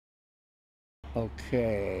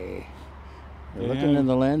Okay. You're They looking have- in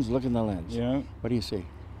the lens. Look in the lens. Yeah, What do you see?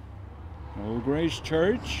 Old Grace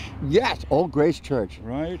Church, Yes, Old Grace Church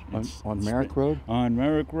right? on Merrick Road. On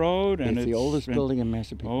Merrick Road, and It's the oldest building in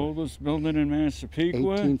Massapequa. Oldest building in Massapequa.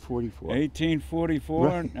 1844. 1844,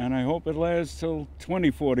 Right. and I hope it lasts till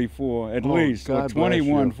 2044 at Oh, least, or God bless you.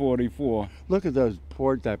 2144. Look at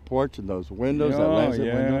that porch and those windows. That Oh, lancet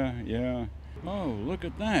window. yeah. Oh, look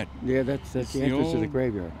at that. Yeah, that's It's the the entrance to the old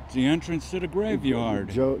graveyard. It's the entrance to the graveyard.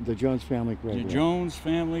 The Jones family The graveyard. Jones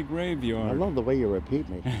family I graveyard. love the way you repeat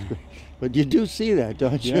me. But you do see that,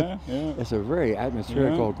 don't you? Yeah. It's a very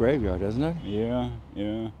atmospheric Yeah. old graveyard, isn't it? Yeah.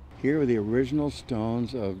 Here are the original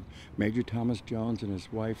stones of Major Thomas Jones and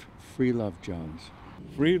his wife, Free Love Jones.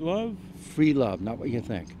 Free love? Free love, not what you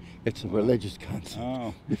think. It's a religious concept.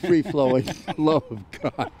 Oh. The free-flowing love of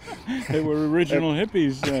God. They were original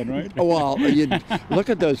hippies then, right? Well, you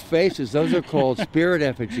look at those faces. Those are called spirit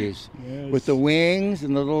effigies. Yes. With the wings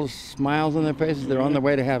and the little smiles on their faces, they're on their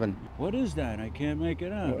way to heaven. What is that? I can't make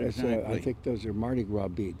it out exactly. I think those are Mardi Gras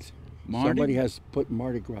beads. Mardi? Somebody has put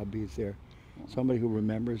Mardi Gras beads there. Somebody who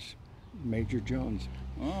remembers Major Jones.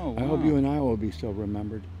 Oh, wow. I hope you and I will be still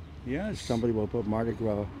remembered. Yes. Somebody will put Mardi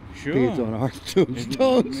Gras Sure. beads on our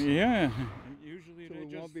tombstones. Yeah. Usually So they we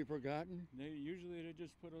just won't be forgotten. They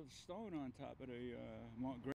just put a stone on top of the